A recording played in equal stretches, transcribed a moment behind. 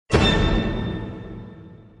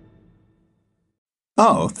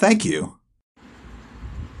Oh, thank you.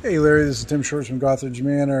 Hey Larry, this is Tim Shorts from Gothridge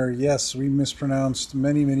Manor. Yes, we mispronounced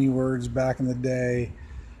many words back in the day.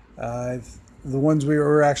 Uh, the ones we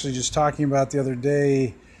were actually just talking about the other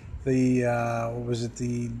day, the what was it?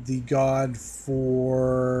 The god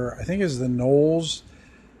for, I think, is the Knolls,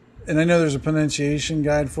 and I know there's a pronunciation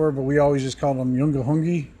guide for it, but we always just called them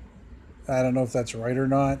Yungahungi. I don't know if that's right or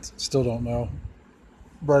not. Still don't know,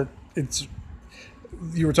 but it's,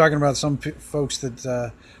 you were talking about some folks that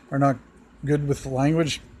are not good with the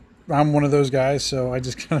language. I'm one of those guys, so I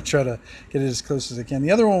just kind of try to get it as close as I can. The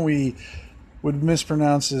other one we would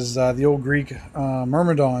mispronounce is the old Greek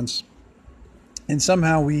myrmidons, and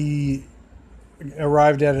somehow we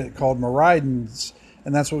arrived at it called Myrmidons,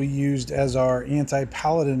 and that's what we used as our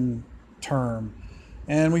anti-paladin term.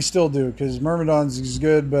 And we still do, because myrmidons is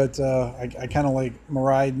good, but I kind of like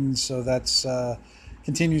Myrmidons, so that's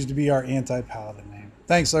continues to be our anti-paladin name.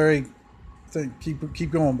 Thanks, Larry.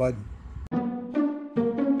 Keep going, bud.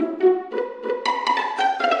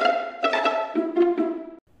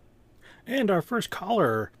 And our first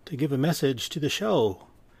caller to give a message to the show,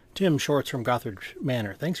 Tim Shorts from Gothridge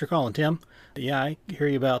Manor. Thanks for calling, Tim. Yeah, I hear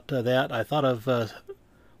you about that. I thought of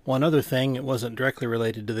one other thing. It wasn't directly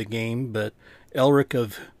related to the game, but Elric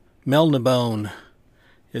of Melnibone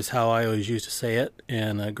is how I always used to say it.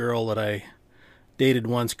 And a girl that I dated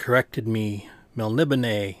once corrected me,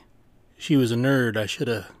 Melnibone. She was a nerd. I should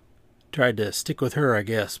have tried to stick with her, I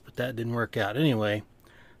guess, but that didn't work out. Anyway,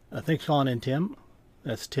 thanks for calling in, Tim.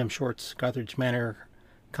 That's Tim Shorts, Gothridge Manor,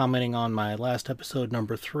 commenting on my last episode,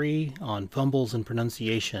 number 3, on fumbles and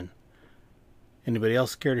pronunciation. Anybody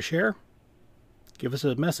else care to share? Give us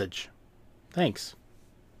a message. Thanks.